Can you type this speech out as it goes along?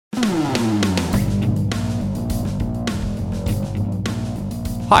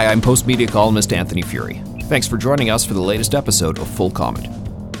Hi, I'm Post Media columnist Anthony Furey. Thanks for joining us for the latest episode of Full Comment.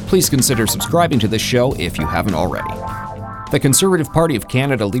 Please consider subscribing to this show if you haven't already. The Conservative Party of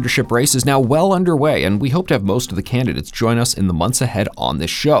Canada leadership race is now well underway, and we hope to have most of the candidates join us in the months ahead on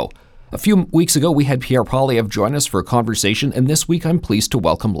this show. A few weeks ago, we had Pierre Poilievre join us for a conversation, and this week I'm pleased to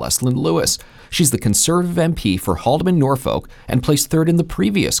welcome Leslyn Lewis. She's the Conservative MP for Haldimand Norfolk and placed third in the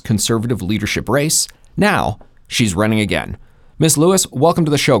previous Conservative leadership race. Now, she's running again. Ms. Lewis, welcome to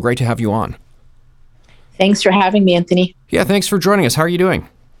the show. Great to have you on. Thanks for having me, Anthony. Yeah, thanks for joining us. How are you doing?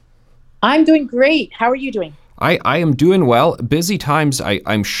 I'm doing great. How are you doing? I am doing well. Busy times,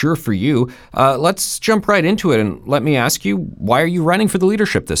 I'm sure, for you. Let's jump right into it, and let me ask you, why are you running for the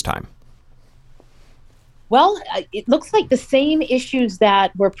leadership this time? Well, it looks like the same issues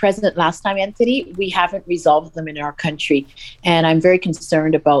that were present last time, Anthony, we haven't resolved them in our country. And I'm very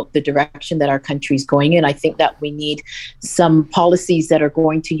concerned about the direction that our country is going in. I think that we need some policies that are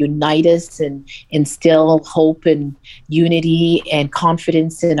going to unite us and instill hope and unity and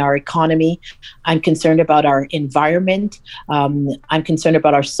confidence in our economy. I'm concerned about our environment. I'm concerned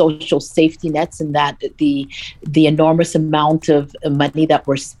about our social safety nets, and that the enormous amount of money that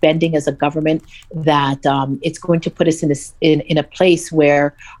we're spending as a government, that it's going to put us in a place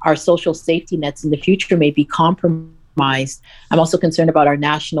where our social safety nets in the future may be compromised. I'm also concerned about our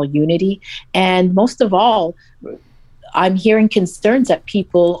national unity. And most of all, I'm hearing concerns that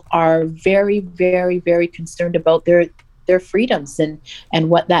people are very, very, very concerned about their freedoms and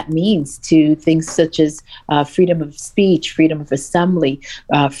what that means to things such as freedom of speech, freedom of assembly,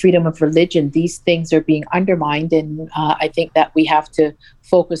 freedom of religion. These things are being undermined, and I think that we have to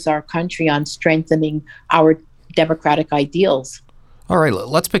focus our country on strengthening our democratic ideals. All right,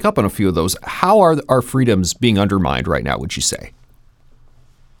 let's pick up on a few of those. How are our freedoms being undermined right now, would you say?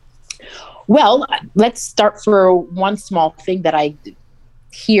 Well, let's start for one small thing that I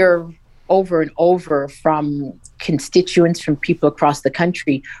hear over and over from constituents, from people across the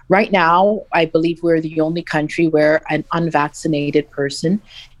country. Right now, I believe we're the only country where an unvaccinated person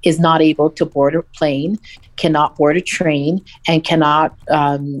is not able to board a plane, cannot board a train, and cannot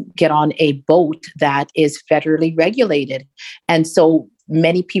get on a boat that is federally regulated. And so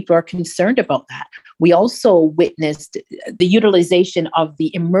many people are concerned about that. We also witnessed the utilization of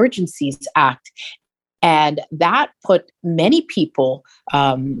the Emergencies Act, and that put many people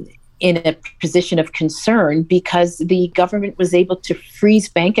in a position of concern because the government was able to freeze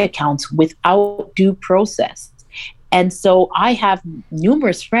bank accounts without due process. And so I have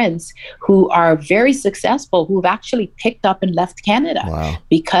numerous friends who are very successful who have actually picked up and left Canada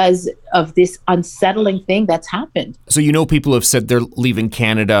because of this unsettling thing that's happened. So people have said they're leaving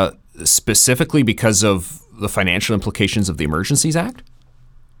Canada specifically because of the financial implications of the Emergencies Act?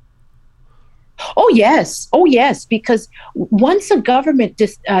 Oh, yes, because once a government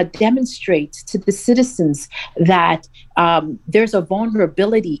demonstrates to the citizens that there's a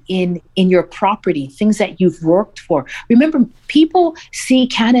vulnerability in your property, things that you've worked for. Remember, people see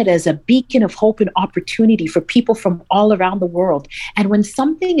Canada as a beacon of hope and opportunity for people from all around the world. And when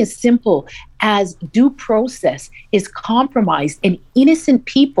something as simple as due process is compromised, and innocent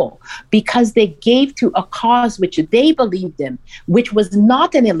people, because they gave to a cause which they believed in, which was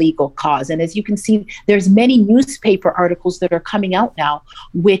not an illegal cause. And as you can see, there's many newspaper articles that are coming out now,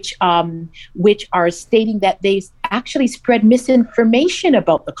 which are stating that they actually spread misinformation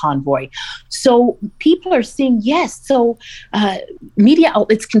about the convoy. So people are saying, yes, so media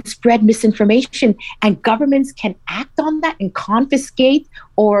outlets can spread misinformation, and governments can act on that and confiscate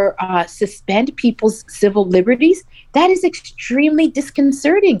or suspend people's civil liberties. That is extremely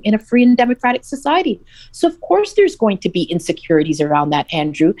disconcerting in a free and democratic society. So of course there's going to be insecurities around that,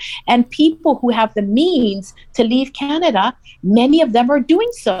 Andrew. And people who have the means to leave Canada, many of them are doing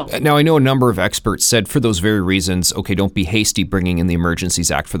so. Now, I know a number of experts said for those very reasons, okay, don't be hasty bringing in the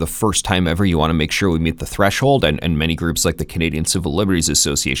Emergencies Act for the first time ever. You want to make sure we meet the threshold. And many groups like the Canadian Civil Liberties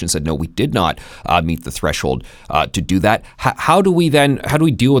Association said, no, we did not meet the threshold to do that. How do we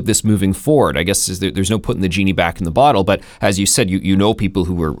deal with this moving forward? I guess there's no putting the genie back in the bottle, but as you said, you know people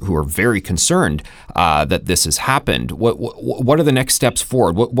who are very concerned that this has happened. What are the next steps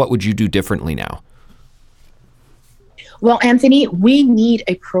forward? What would you do differently now? Well, Anthony, we need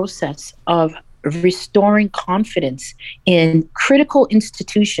a process of restoring confidence in critical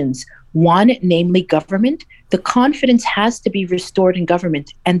institutions. One, namely government. The confidence has to be restored in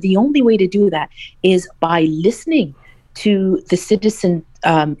government, and the only way to do that is by listening to the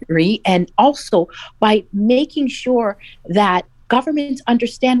citizenry, and also by making sure that governments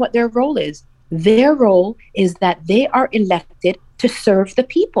understand what their role is. Their role is that they are elected to serve the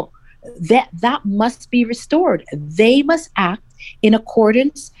people. That must be restored. They must act in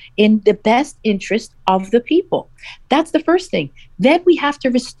accordance in the best interest of the people. That's the first thing. Then we have to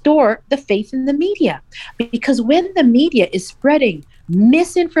restore the faith in the media, because when the media is spreading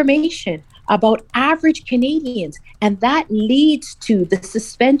misinformation about average Canadians, and that leads to the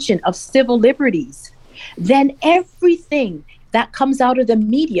suspension of civil liberties, then everything that comes out of the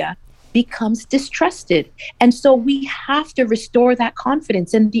media becomes distrusted. And so we have to restore that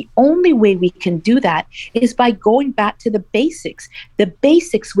confidence. And the only way we can do that is by going back to the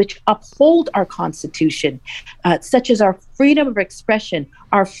basics which uphold our Constitution, such as our freedom of expression,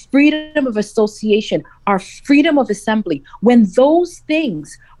 our freedom of association, our freedom of assembly. When those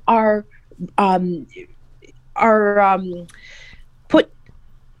things are put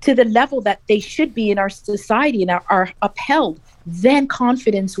to the level that they should be in our society and are upheld, then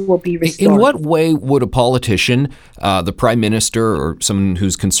confidence will be restored. In what way would a politician, the prime minister, or someone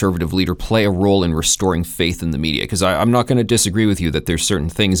who's conservative leader play a role in restoring faith in the media? Because I'm not going to disagree with you that there's certain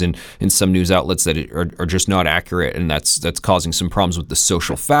things in some news outlets that are just not accurate, and that's causing some problems with the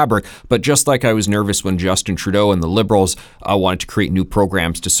social fabric. But just like I was nervous when Justin Trudeau and the Liberals wanted to create new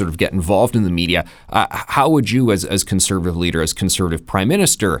programs to sort of get involved in the media, how would you, as conservative leader, as conservative prime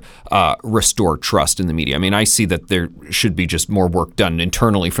minister, restore trust in the media? I mean, I see that there should be just more work done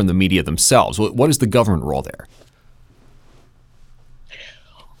internally from the media themselves. What is the government role there?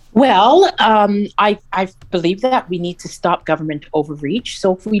 Well, I believe that we need to stop government overreach.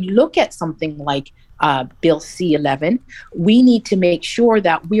 So if we look at something like Bill C-11, we need to make sure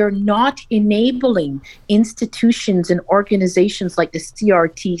that we are not enabling institutions and organizations like the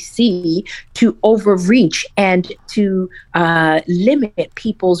CRTC to overreach and to limit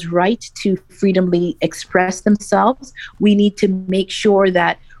people's right to freely express themselves. We need to make sure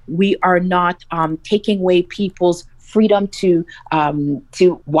that we are not taking away people's freedom to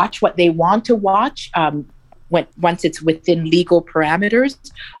watch what they want to watch once it's within legal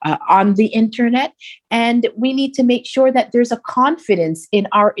parameters on the internet. And we need to make sure that there's a confidence in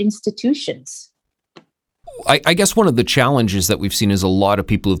our institutions. I guess one of the challenges that we've seen is a lot of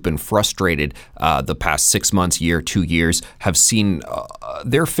people who've been frustrated the past 6 months, year, 2 years, have seen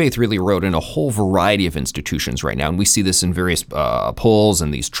their faith really erode in a whole variety of institutions right now. And we see this in various polls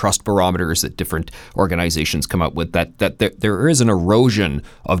and these trust barometers that different organizations come up with, that there is an erosion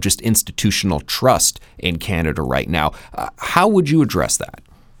of just institutional trust in Canada right now. How would you address that?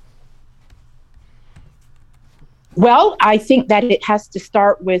 Well, I think that it has to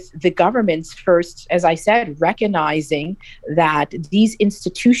start with the governments first, as I said, recognizing that these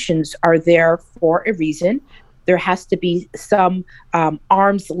institutions are there for a reason. There has to be some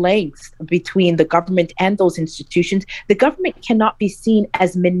arm's length between the government and those institutions. The government cannot be seen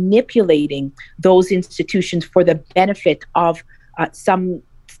as manipulating those institutions for the benefit of some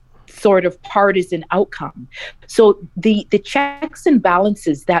sort of partisan outcome. So the checks and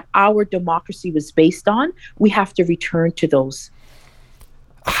balances that our democracy was based on, we have to return to those.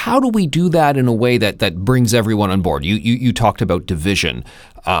 How do we do that in a way that brings everyone on board? You talked about division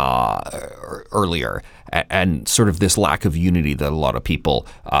earlier, and sort of this lack of unity that a lot of people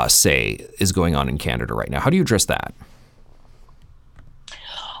say is going on in Canada right now. How do you address that?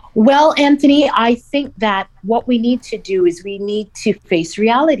 Well, Anthony, I think that what we need to do is we need to face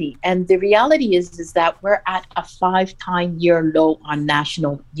reality. And the reality is that we're at a 5-year low on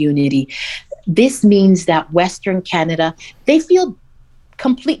national unity. This means that Western Canada, they feel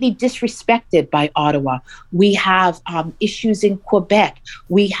completely disrespected by Ottawa. We have issues in Quebec.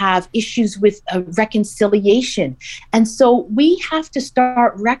 We have issues with reconciliation. And so we have to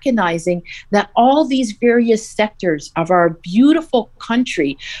start recognizing that all these various sectors of our beautiful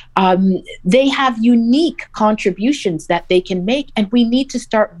country, they have unique contributions that they can make, and we need to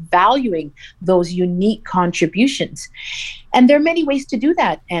start valuing those unique contributions. And there are many ways to do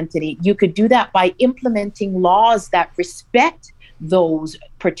that, Anthony. You could do that by implementing laws that respect those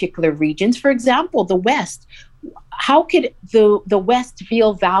particular regions. For example, the West. How could the West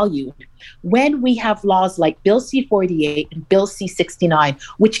feel valued when we have laws like Bill C-48 and Bill C-69,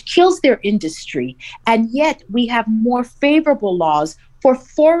 which kills their industry, and yet we have more favorable laws for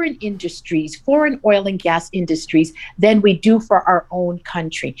foreign industries, foreign oil and gas industries, than we do for our own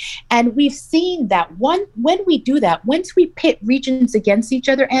country? And we've seen that when we do that, once we pit regions against each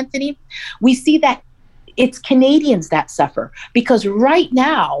other, Anthony, we see that it's Canadians that suffer, because right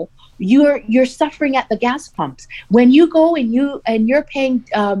now you're suffering at the gas pumps. When you go and you're paying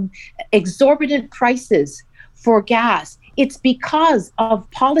exorbitant prices for gas, it's because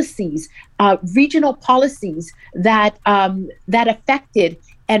of policies, regional policies that affected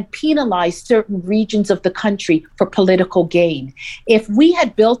and penalized certain regions of the country for political gain. If we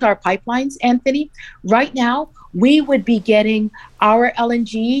had built our pipelines, Anthony, right now we would be getting our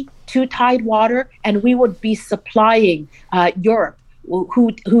LNG to Tidewater, and we would be supplying Europe,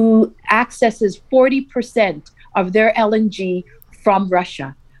 who accesses 40% of their LNG from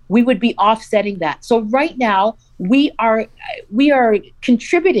Russia. We would be offsetting that. So right now, we are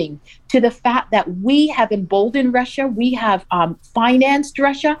contributing to the fact that we have emboldened Russia, we have financed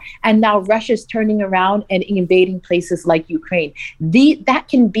Russia, and now Russia's turning around and invading places like Ukraine. That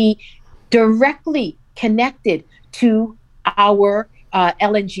can be directly connected to our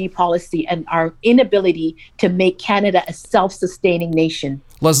LNG policy and our inability to make Canada a self-sustaining nation.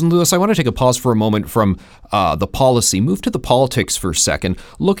 Leslyn Lewis, I want to take a pause for a moment from the policy, move to the politics for a second.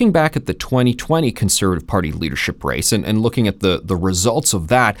 Looking back at the 2020 Conservative Party leadership race and looking at the results of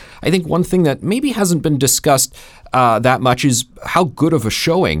that, I think one thing that maybe hasn't been discussed that much is how good of a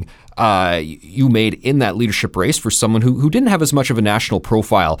showing you made in that leadership race for someone who didn't have as much of a national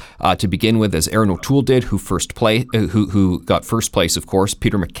profile to begin with as Erin O'Toole did, who got first place, of course.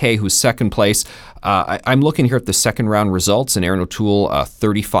 Peter MacKay, who's second place. I'm looking here at the second round results, and Erin O'Toole,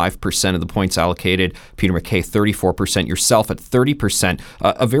 35% of the points allocated. Peter MacKay, 34%. Yourself at 30%.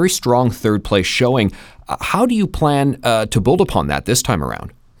 A very strong third place showing. How do you plan to build upon that this time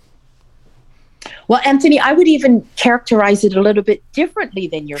around? Well, Anthony, I would even characterize it a little bit differently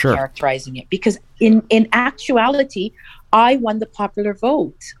than you're characterizing it, because in actuality, I won the popular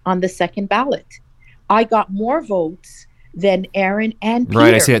vote on the second ballot. I got more votes than Erin and Peter.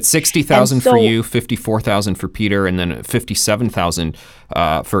 Right, I see it. 60,000 for you, 54,000 for Peter, and then 57,000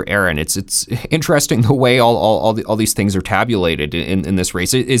 for Erin. It's interesting the way all these things are tabulated in this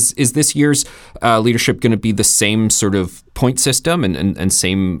race. Is this year's leadership going to be the same sort of point system and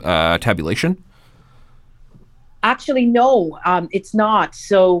same tabulation? Actually, no, it's not.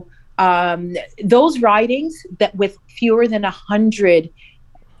 So those ridings that with fewer than 100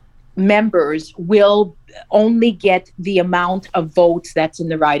 members will only get the amount of votes that's in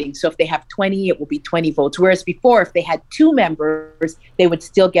the riding. So if they have 20, it will be 20 votes. Whereas before, if they had 2 members, they would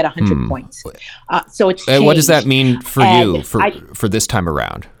still get 100 points. So it's changed. What does that mean for you for this time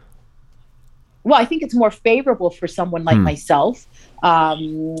around? Well, I think it's more favorable for someone like myself.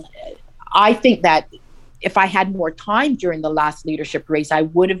 I think that if I had more time during the last leadership race, I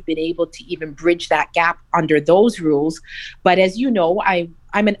would have been able to even bridge that gap under those rules. But as you know, I'm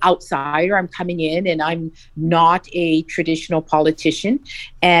an outsider. I'm coming in and I'm not a traditional politician.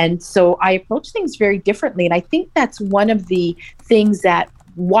 And so I approach things very differently. And I think that's one of the things that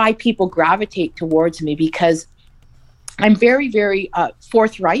why people gravitate towards me, because I'm very, very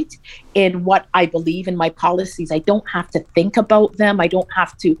forthright in what I believe in my policies. I don't have to think about them. I don't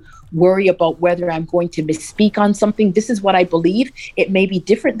have to worry about whether I'm going to misspeak on something. This is what I believe. It may be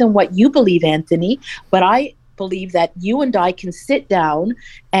different than what you believe, Anthony, but I believe that you and I can sit down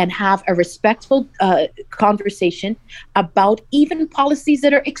and have a respectful conversation about even policies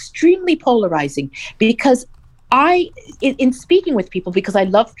that are extremely polarizing. Because in speaking with people, because I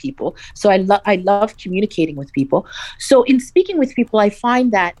love people, so I love communicating with people. So in speaking with people, I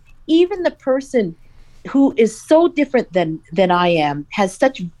find that even the person who is so different than I am has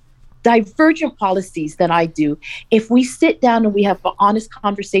such divergent policies than I do. If we sit down and we have an honest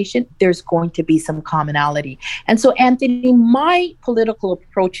conversation, there's going to be some commonality. And so, Anthony, my political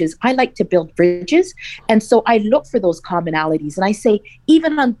approach is I like to build bridges. And so I look for those commonalities. And I say,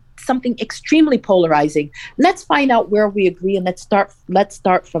 even on something extremely polarizing, let's find out where we agree and let's start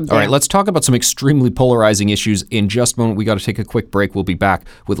from there. All right, let's talk about some extremely polarizing issues in just a moment. We got to take a quick break. We'll be back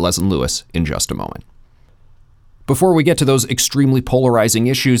with Leslyn Lewis in just a moment. Before we get to those extremely polarizing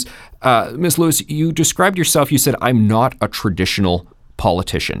issues, Ms. Lewis, you described yourself, you said, I'm not a traditional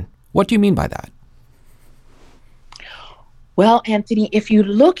politician. What do you mean by that? Well, Anthony, if you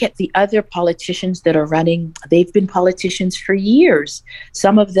look at the other politicians that are running, they've been politicians for years.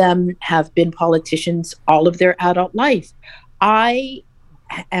 Some of them have been politicians all of their adult life. I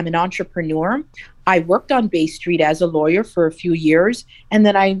am an entrepreneur. I worked on Bay Street as a lawyer for a few years, and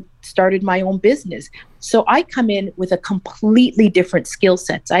then I started my own business. So I come in with a completely different skill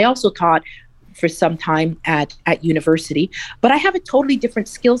sets. I also taught for some time at university, but I have a totally different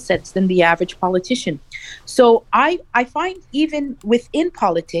skill sets than the average politician. So I find even within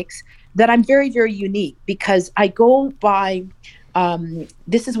politics that I'm very, very unique, because I go by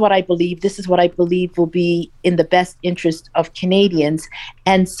this is what I believe. This is what I believe will be in the best interest of Canadians.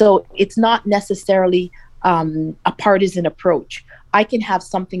 And so it's not necessarily a partisan approach. I can have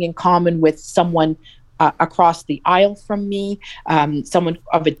something in common with someone across the aisle from me, someone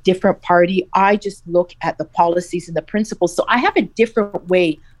of a different party. I just look at the policies and the principles. So I have a different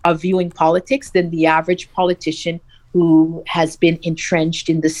way of viewing politics than the average politician who has been entrenched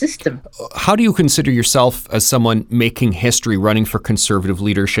in the system. How do you consider yourself as someone making history running for conservative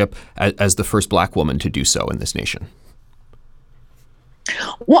leadership as the first Black woman to do so in this nation?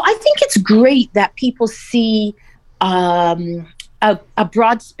 Well, I think it's great that people see a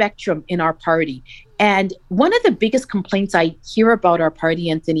broad spectrum in our party. And one of the biggest complaints I hear about our party,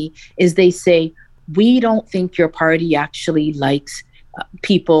 Anthony, is they say, we don't think your party actually likes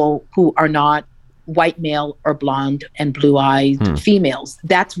people who are not white male or blonde and blue-eyed females.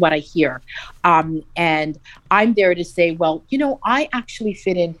 That's what I hear. And I'm there to say, well, I actually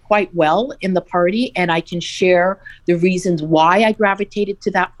fit in quite well in the party, and I can share the reasons why I gravitated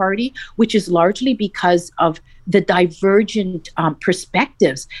to that party, which is largely because of the divergent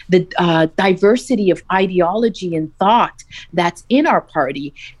perspectives, the diversity of ideology and thought that's in our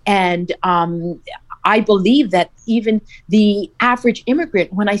party. And I believe that even the average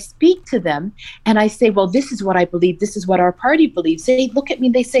immigrant, when I speak to them and I say, well, this is what I believe, this is what our party believes, they look at me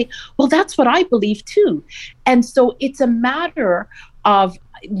and they say, well, that's what I believe too. And so it's a matter of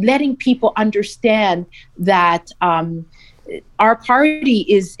letting people understand that our party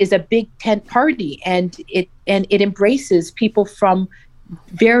is a big tent party, and it embraces people from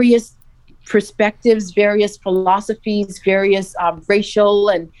various perspectives, various philosophies, various racial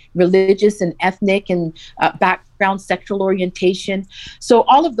and religious and ethnic and background, sexual orientation. So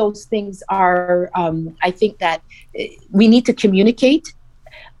all of those things are, I think that we need to communicate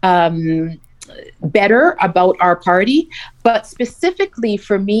better about our party. But specifically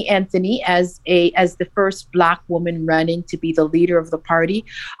for me, Anthony, as the first Black woman running to be the leader of the party,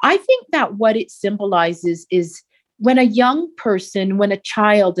 I think that what it symbolizes is when a young person, when a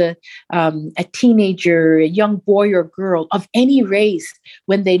child, a teenager, a young boy or girl of any race,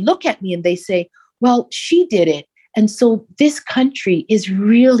 when they look at me and they say, well, she did it. And so this country is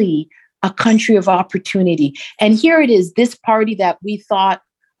really a country of opportunity. And here it is, this party that we thought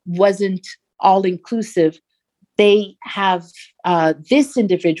wasn't all inclusive, they have this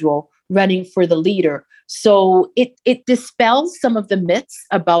individual running for the leader. So it dispels some of the myths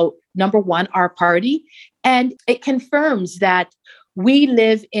about, number one, our party. And it confirms that we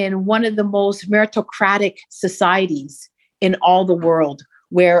live in one of the most meritocratic societies in all the world,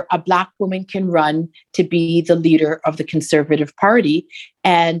 where a Black woman can run to be the leader of the Conservative Party.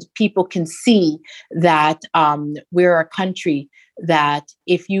 And people can see that we're a country that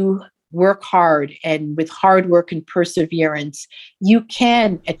if you work hard and with hard work and perseverance, you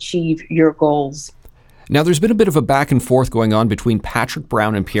can achieve your goals. Now, there's been a bit of a back and forth going on between Patrick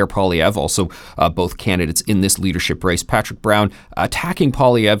Brown and Pierre Poilievre, also both candidates in this leadership race. Patrick Brown attacking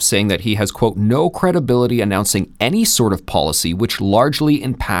Poilievre, saying that he has, quote, no credibility announcing any sort of policy which largely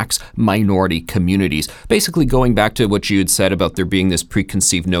impacts minority communities. Basically going back to what you had said about there being this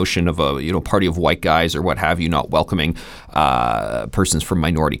preconceived notion of a party of white guys or what have you, not welcoming persons from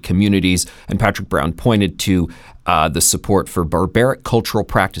minority communities. And Patrick Brown pointed to the support for barbaric cultural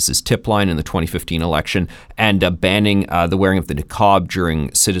practices tip line in the 2015 election and banning the wearing of the niqab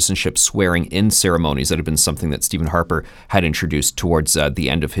during citizenship swearing-in ceremonies. That had been something that Stephen Harper had introduced towards the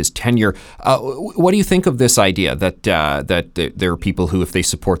end of his tenure. What do you think of this idea that there are people who, if they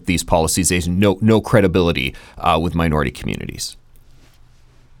support these policies, they have no credibility with minority communities?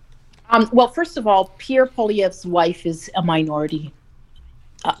 Well, first of all, Pierre Poilievre's wife is a minority.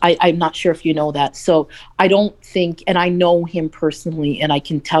 I'm not sure if you know that. So I don't think, and I know him personally, and I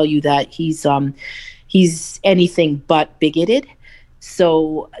can tell you that he's anything but bigoted.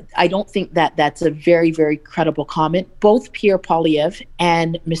 So I don't think that that's a very, very credible comment. Both Pierre Poilievre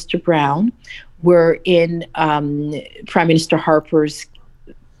and Mr. Brown were in Prime Minister Harper's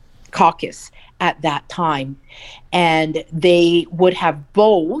caucus at that time, and they would have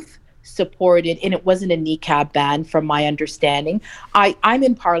both supported, and it wasn't a niqab ban from my understanding. I'm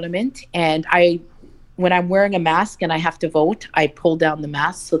in Parliament, and when I'm wearing a mask and I have to vote, I pull down the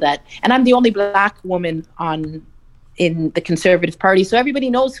mask so that, and I'm the only Black woman in the Conservative Party, so everybody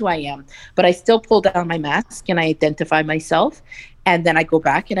knows who I am, but I still pull down my mask and I identify myself, and then I go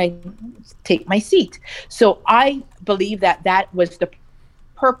back and I take my seat. So I believe that was the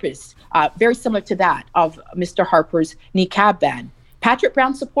purpose, very similar to that of Mr. Harper's niqab ban. Patrick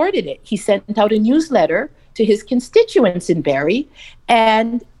Brown supported it. He sent out a newsletter to his constituents in Barrie,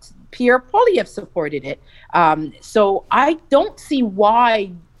 and Pierre Poilievre supported it. So I don't see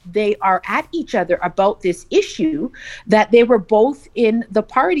why they are at each other about this issue, that they were both in the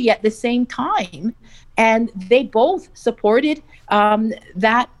party at the same time, and they both supported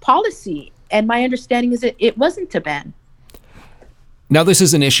that policy. And my understanding is that it wasn't a ban. Now, this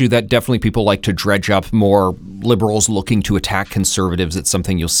is an issue that definitely people like to dredge up, more liberals looking to attack conservatives. It's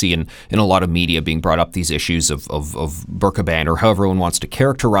something you'll see in a lot of media being brought up, these issues of burqa ban, or however one wants to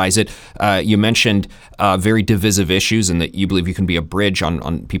characterize it. You mentioned very divisive issues, and that you believe you can be a bridge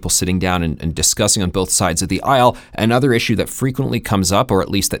on people sitting down and discussing on both sides of the aisle. Another issue that frequently comes up, or at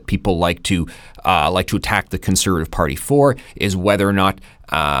least that people like to attack the Conservative Party for, is whether or not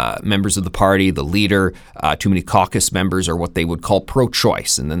members of the party, the leader, too many caucus members are what they would call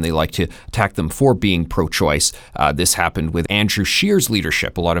pro-choice, and then they like to attack them for being pro-choice. This happened with Andrew Scheer's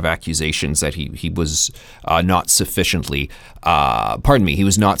leadership. A lot of accusations that he was not sufficiently, he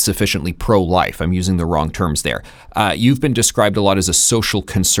was not sufficiently pro-life. I'm using the wrong terms there. You've been described a lot as a social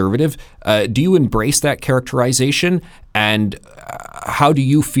conservative. Do you embrace that characterization? And how do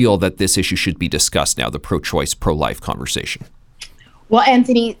you feel that this issue should be discussed now, the pro-choice, pro-life conversation? Well,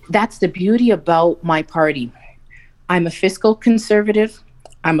 Anthony, that's the beauty about my party. I'm a fiscal conservative.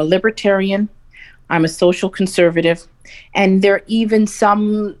 I'm a libertarian. I'm a social conservative. And there are even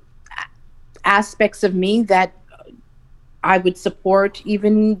some aspects of me that I would support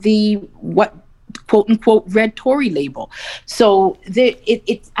even the what quote unquote red Tory label. So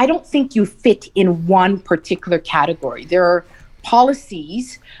I don't think you fit in one particular category. There are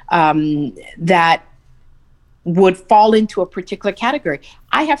policies that would fall into a particular category.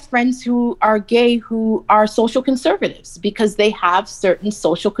 I have friends who are gay who are social conservatives because they have certain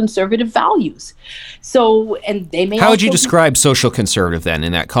social conservative values. So, and they may. How would you describe social conservative then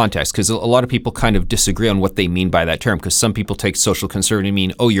in that context? Because a lot of people kind of disagree on what they mean by that term, because some people take social conservative to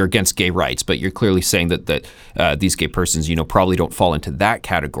mean, oh, you're against gay rights, but you're clearly saying that these gay persons, probably don't fall into that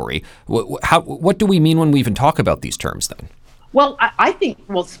category. What do we mean when we even talk about these terms then? Well, I think,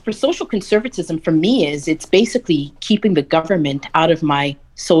 for social conservatism, for me, it's basically keeping the government out of my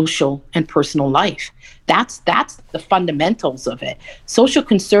social and personal life. That's the fundamentals of it. Social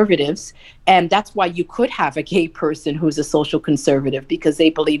conservatives, and that's why you could have a gay person who's a social conservative, because they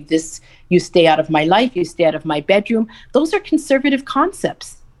believe this: you stay out of my life, you stay out of my bedroom. Those are conservative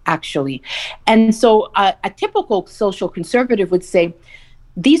concepts, actually. And so a typical social conservative would say,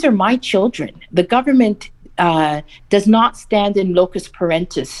 these are my children. The government does not stand in locus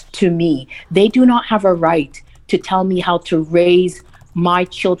parentis to me. They do not have a right to tell me how to raise my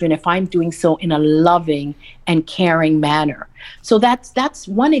children if I'm doing so in a loving and caring manner. So that's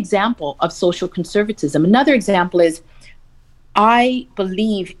one example of social conservatism. Another example is, I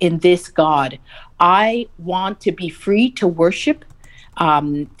believe in this God. I want to be free to worship,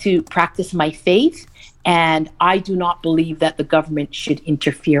 to practice my faith, and I do not believe that the government should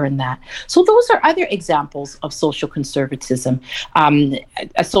interfere in that. So those are other examples of social conservatism.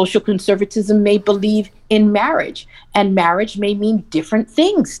 A social conservatism may believe in marriage, and marriage may mean different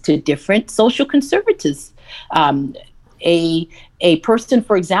things to different social conservatives. A person,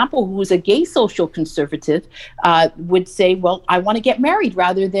 for example, who is a gay social conservative would say, well, I want to get married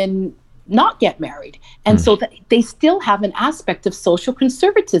rather than not get married. And so they still have an aspect of social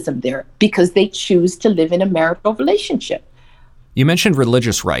conservatism there because they choose to live in a marital relationship. You mentioned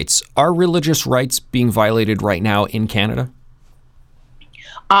religious rights. Are religious rights being violated right now in Canada?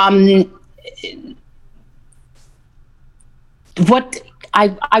 What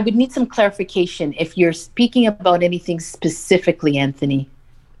I would need some clarification if you're speaking about anything specifically, Anthony.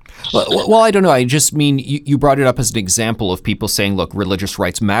 Well, I don't know. I just mean you brought it up as an example of people saying, look, religious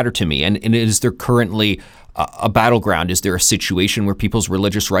rights matter to me. And is there currently a battleground? Is there a situation where people's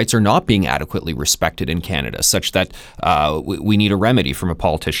religious rights are not being adequately respected in Canada, such that we need a remedy from a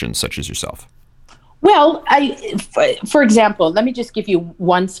politician such as yourself? Well, for example, let me just give you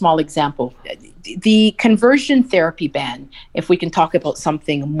one small example. The conversion therapy ban, if we can talk about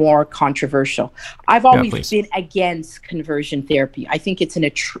something more controversial. I've always been against conversion therapy. I think it's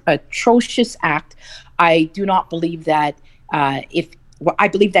an atrocious act. I do not believe that I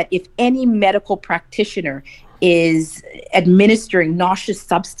believe that if any medical practitioner is administering nauseous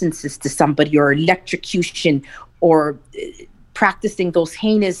substances to somebody, or electrocution, or practicing those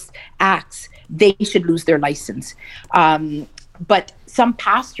heinous acts, they should lose their license. But some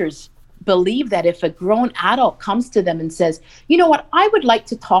pastors believe that if a grown adult comes to them and says, you know what, I would like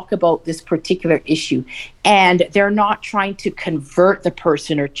to talk about this particular issue, and they're not trying to convert the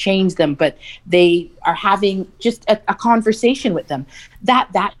person or change them, but they are having just a conversation with them,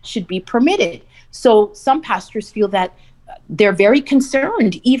 that should be permitted. So some pastors feel that they're very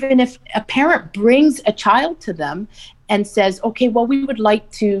concerned, even if a parent brings a child to them and says, okay, well, we would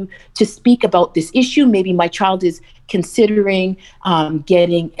like to speak about this issue. Maybe my child is considering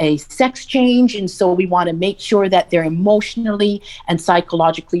getting a sex change, and so we want to make sure that they're emotionally and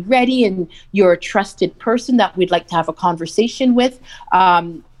psychologically ready, and you're a trusted person that we'd like to have a conversation with.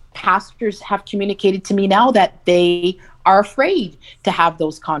 Pastors have communicated to me now that they are afraid to have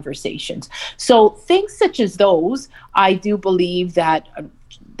those conversations. So things such as those, I do believe that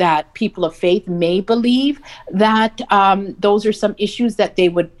people of faith may believe that those are some issues that they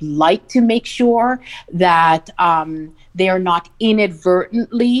would like to make sure that they are not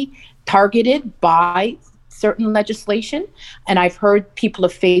inadvertently targeted by certain legislation. And I've heard people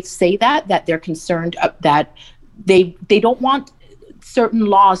of faith say that they're concerned that they don't want certain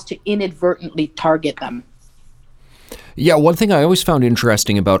laws to inadvertently target them. Yeah, one thing I always found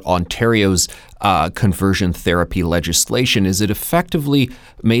interesting about Ontario's conversion therapy legislation is it effectively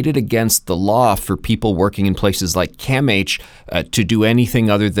made it against the law for people working in places like CAMH to do anything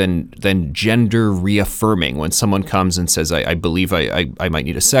other than gender reaffirming. When someone comes and says, I believe I might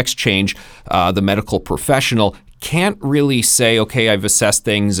need a sex change, the medical professional can't really say, okay, I've assessed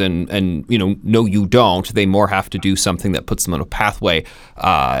things and no, you don't. They more have to do something that puts them on a pathway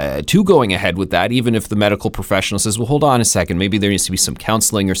to going ahead with that, even if the medical professional says, well, hold on a second, maybe there needs to be some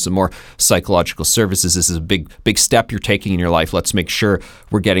counseling or some more psychological services. This is a big step you're taking in your life. Let's make sure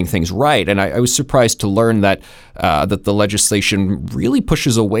we're getting things right. And I was surprised to learn that the legislation really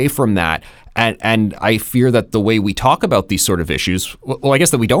pushes away from that. And I fear that the way we talk about these sort of issues, well, I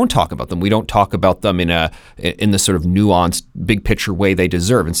guess that we don't talk about them. We don't talk about them in the sort of nuanced, big picture way they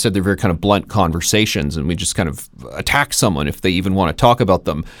deserve. Instead, they're very kind of blunt conversations, and we just kind of attack someone if they even want to talk about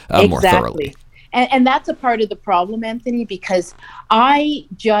them more thoroughly. And that's a part of the problem, Anthony, because I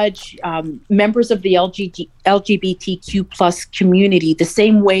judge members of the LGBTQ plus community the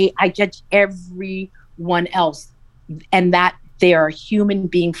same way I judge everyone else, and that they are a human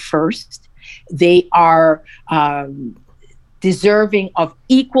being first. They are deserving of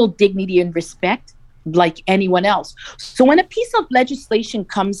equal dignity and respect like anyone else. So when a piece of legislation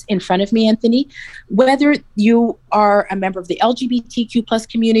comes in front of me, Anthony, whether you are a member of the LGBTQ plus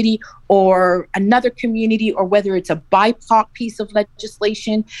community or another community, or whether it's a BIPOC piece of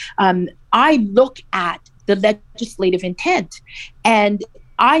legislation, I look at the legislative intent. And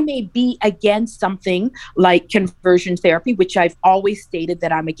I may be against something like conversion therapy, which I've always stated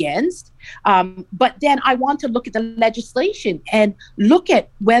that I'm against. But then I want to look at the legislation and look at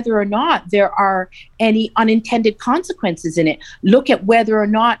whether or not there are any unintended consequences in it. Look at whether or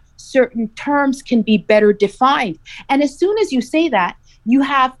not certain terms can be better defined. And as soon as you say that, you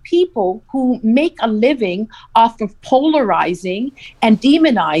have people who make a living off of polarizing and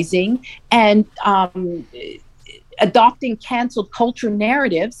demonizing and adopting canceled culture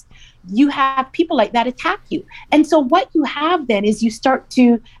narratives. You have people like that attack you. And so what you have then is you start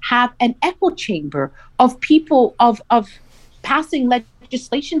to have an echo chamber of people of passing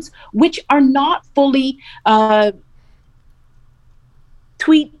legislations which are not fully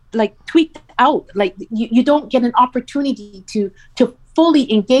tweaked out. Like you don't get an opportunity to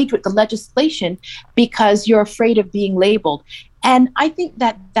fully engage with the legislation because you're afraid of being labeled. And I think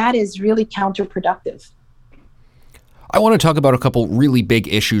that is really counterproductive. I want to talk about a couple really big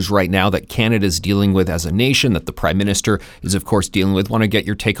issues right now that Canada's dealing with as a nation, that the Prime Minister is, of course, dealing with. I want to get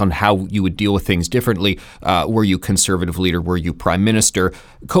your take on how you would deal with things differently. Were you Conservative leader? Were you Prime Minister?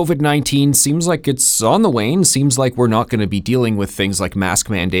 COVID-19 seems like it's on the wane. Seems like we're not going to be dealing with things like mask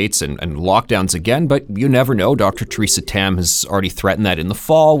mandates and lockdowns again, but you never know. Dr. Theresa Tam has already threatened that in the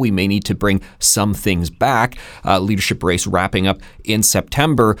fall we may need to bring some things back. Leadership race wrapping up in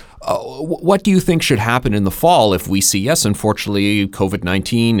September. What do you think should happen in the fall if we see, yes, unfortunately,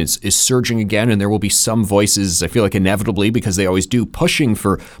 COVID-19 is surging again, and there will be some voices, I feel like inevitably, because they always do, pushing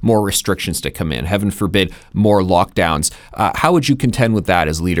for more restrictions to come in, heaven forbid, more lockdowns. How would you contend with that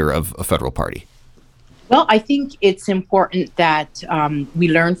as leader of a federal party? Well, I think it's important that we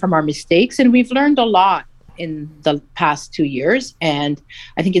learn from our mistakes, and we've learned a lot in the past 2 years. And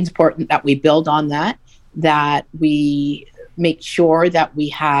I think it's important that we build on that we make sure that we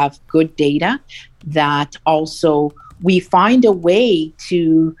have good data, that also we find a way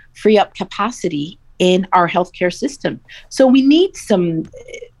to free up capacity in our healthcare system. So we need some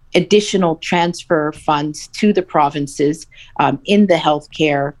additional transfer funds to the provinces in the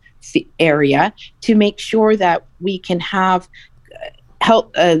healthcare area to make sure that we can have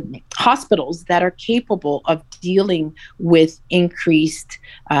health hospitals that are capable of dealing with increased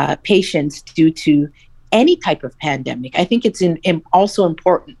patients due to any type of pandemic. I think it's also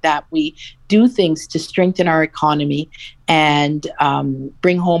important that we do things to strengthen our economy and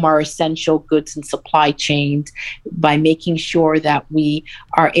bring home our essential goods and supply chains by making sure that we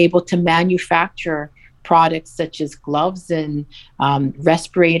are able to manufacture products such as gloves and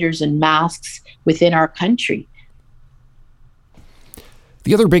respirators and masks within our country.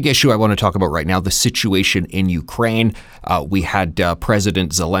 The other big issue I want to talk about right now, the situation in Ukraine. We had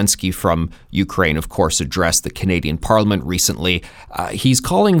President Zelensky from Ukraine, of course, address the Canadian Parliament recently. He's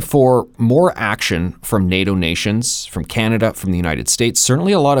calling for more action from NATO nations, from Canada, from the United States.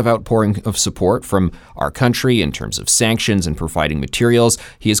 Certainly a lot of outpouring of support from our country in terms of sanctions and providing materials.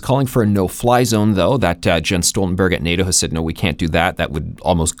 He is calling for a no-fly zone, though. That Jens Stoltenberg at NATO has said, no, we can't do that. That would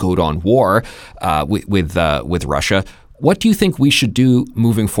almost goad on war with Russia. What do you think we should do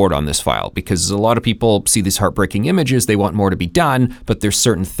moving forward on this file? Because a lot of people see these heartbreaking images, they want more to be done, but there's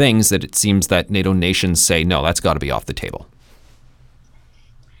certain things that it seems that NATO nations say, no, that's got to be off the table.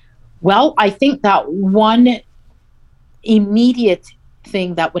 Well, I think that one immediate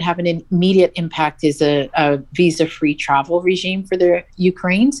thing that would have an immediate impact is a visa-free travel regime for the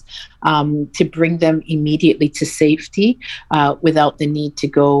Ukrainians, to bring them immediately to safety without the need to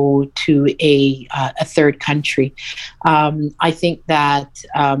go to a third country. I think that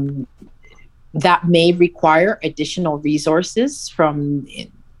that may require additional resources from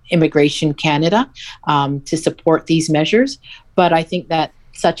Immigration Canada to support these measures, but I think that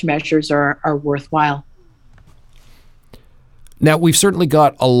such measures are worthwhile. Now, we've certainly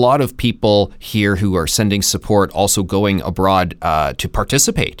got a lot of people here who are sending support, also going abroad to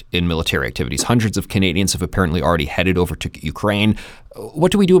participate in military activities. Hundreds of Canadians have apparently already headed over to Ukraine.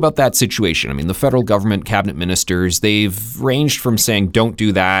 What do we do about that situation? I mean, the federal government, cabinet ministers, they've ranged from saying don't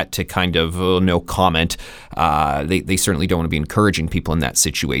do that to kind of no comment. They certainly don't want to be encouraging people in that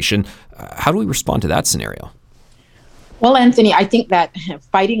situation. How do we respond to that scenario? Well, Anthony, I think that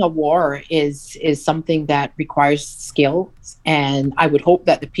fighting a war is something that requires skill, and I would hope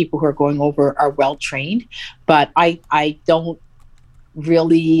that the people who are going over are well trained. But I don't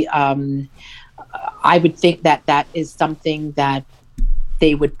really. I would think that that is something that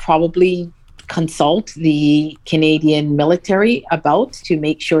they would probably consult the Canadian military about to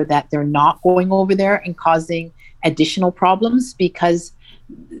make sure that they're not going over there and causing additional problems, because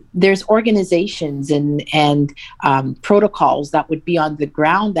there's organizations and protocols that would be on the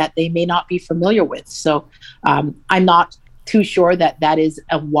ground that they may not be familiar with. So I'm not too sure that that is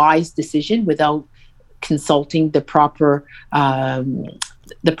a wise decision without consulting the proper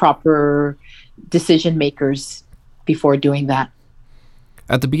decision makers before doing that.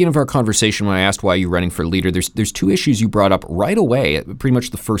 At the beginning of our conversation, when I asked why you're running for leader, there's two issues you brought up right away, pretty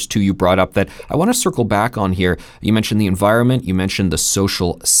much the first two you brought up, that I want to circle back on here. You mentioned the environment, you mentioned the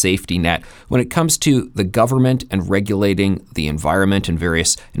social safety net. When it comes to the government and regulating the environment and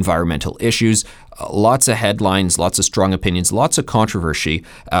various environmental issues, lots of headlines, lots of strong opinions, lots of controversy.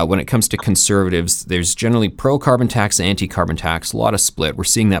 When it comes to conservatives, there's generally pro-carbon tax, anti-carbon tax, a lot of split. We're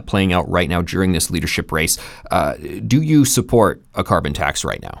seeing that playing out right now during this leadership race. Do you support a carbon tax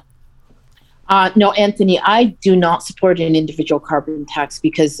right now? No, Anthony, I do not support an individual carbon tax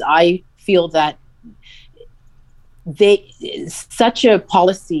because I feel that such a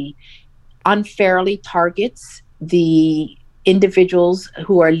policy unfairly targets the individuals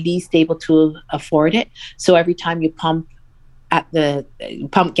who are least able to afford it. So every time you pump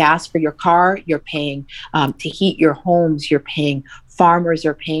gas for your car, you're paying to heat your homes, you're paying. Farmers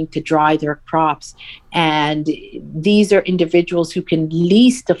are paying to dry their crops. And these are individuals who can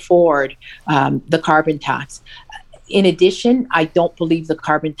least afford the carbon tax. In addition, I don't believe the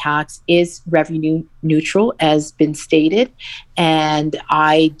carbon tax is revenue neutral, as been stated, and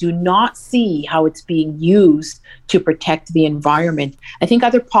I do not see how it's being used to protect the environment. I think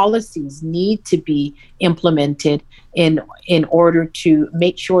other policies need to be implemented in order to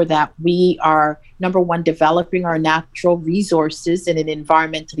make sure that we are, number one, developing our natural resources in an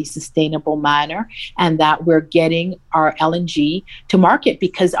environmentally sustainable manner, and that we're getting our LNG to market,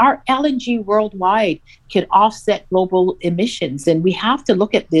 because our LNG worldwide can offset global emissions. And we have to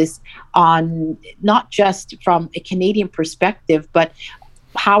look at this on not just from a Canadian perspective, but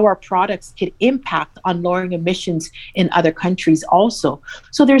how our products could impact on lowering emissions in other countries also.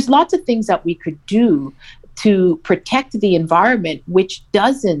 So there's lots of things that we could do to protect the environment, which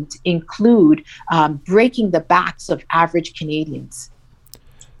doesn't include breaking the backs of average Canadians.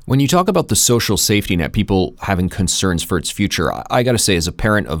 When you talk about the social safety net, people having concerns for its future, I got to say, as a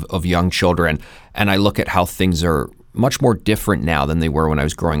parent of young children, and I look at how things are much more different now than they were when I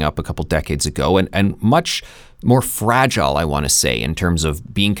was growing up a couple decades ago, and much more fragile, I want to say, in terms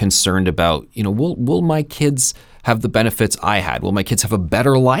of being concerned about, will my kids have the benefits I had? Will my kids have a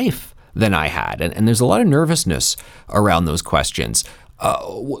better life than I had? And there's a lot of nervousness around those questions.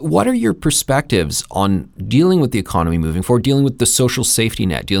 What are your perspectives on dealing with the economy moving forward, dealing with the social safety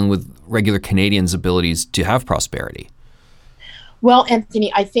net, dealing with regular Canadians' abilities to have prosperity? Well,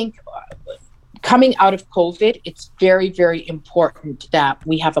 Anthony, I think coming out of COVID, it's very, very important that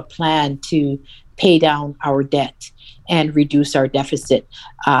we have a plan to pay down our debt and reduce our deficit.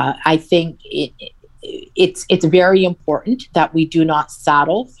 I think it's very important that we do not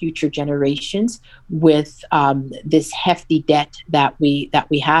saddle future generations with this hefty debt that we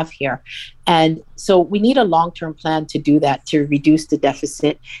have here. And so we need a long-term plan to do that, to reduce the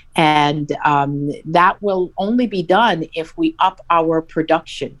deficit. And that will only be done if we up our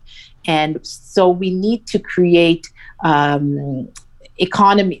production. And so we need to create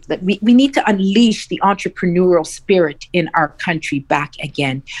economy, that we need to unleash the entrepreneurial spirit in our country back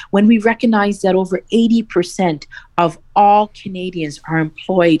again. When we recognize that over 80% of all Canadians are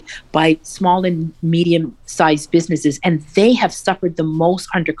employed by small and medium-sized businesses, and they have suffered the most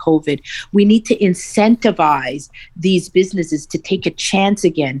under COVID, we need to incentivize these businesses to take a chance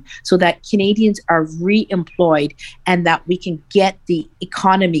again so that Canadians are re-employed and that we can get the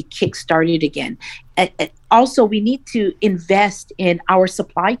economy kick-started again. Also, we need to invest in our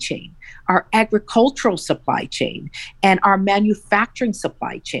supply chain, our agricultural supply chain, and our manufacturing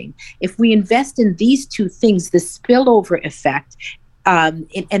supply chain. If we invest in these two things, the spillover effect and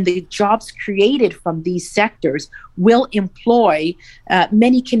the jobs created from these sectors will employ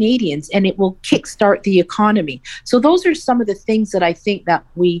many Canadians, and it will kickstart the economy. So those are some of the things that I think that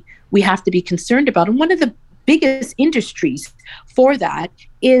we have to be concerned about. And one of the biggest industries for that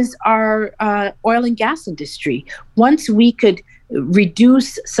is our oil and gas industry. Once we could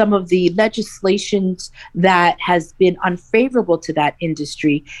reduce some of the legislations that has been unfavorable to that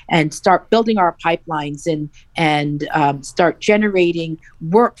industry and start building our pipelines and start generating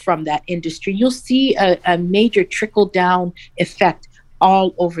work from that industry, you'll see a major trickle-down effect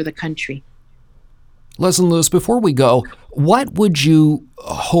all over the country. Leslyn Lewis, before we go, what would you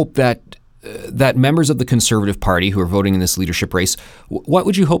hope that members of the Conservative Party who are voting in this leadership race, what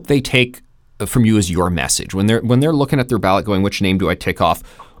would you hope they take from you as your message when they're looking at their ballot going, which name do I tick off?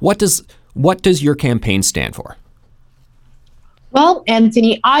 What does your campaign stand for? Well,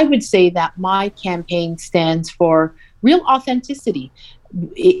 Anthony, I would say that my campaign stands for real authenticity.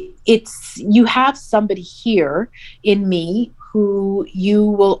 It's you have somebody here in me who you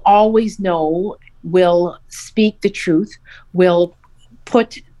will always know will speak the truth, will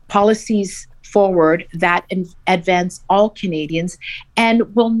put policies forward that advance all Canadians,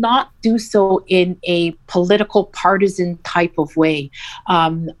 and will not do so in a political partisan type of way.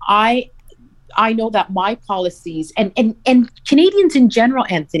 I know that my policies and Canadians in general,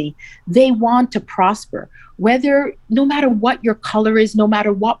 Anthony, they want to prosper. No matter what your color is, no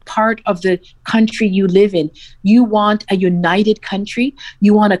matter what part of the country you live in, you want a united country.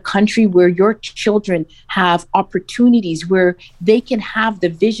 You want a country where your children have opportunities, where they can have the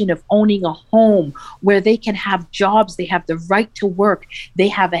vision of owning a home, where they can have jobs, they have the right to work, they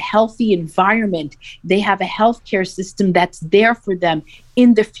have a healthy environment, they have a healthcare system that's there for them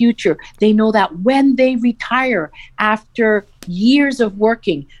in the future. They know that when they retire after years of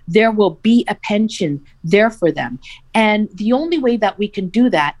working, there will be a pension there for them. And the only way that we can do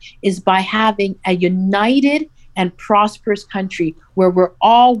that is by having a united and prosperous country where we're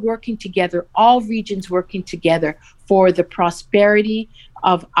all working together, all regions working together for the prosperity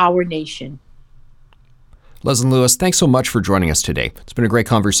of our nation. Leslyn Lewis, thanks so much for joining us today. It's been a great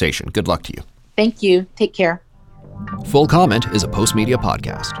conversation. Good luck to you. Thank you. Take care. Full Comment is a Post Media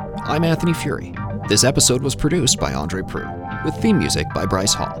podcast. I'm Anthony Furey. This episode was produced by Andre Proulx, with theme music by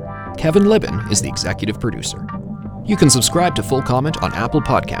Bryce Hall. Kevin Libin is the executive producer. You can subscribe to Full Comment on Apple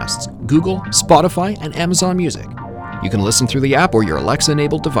Podcasts, Google, Spotify, and Amazon Music. You can listen through the app or your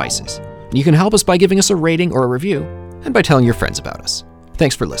Alexa-enabled devices. And you can help us by giving us a rating or a review, and by telling your friends about us.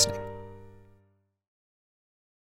 Thanks for listening.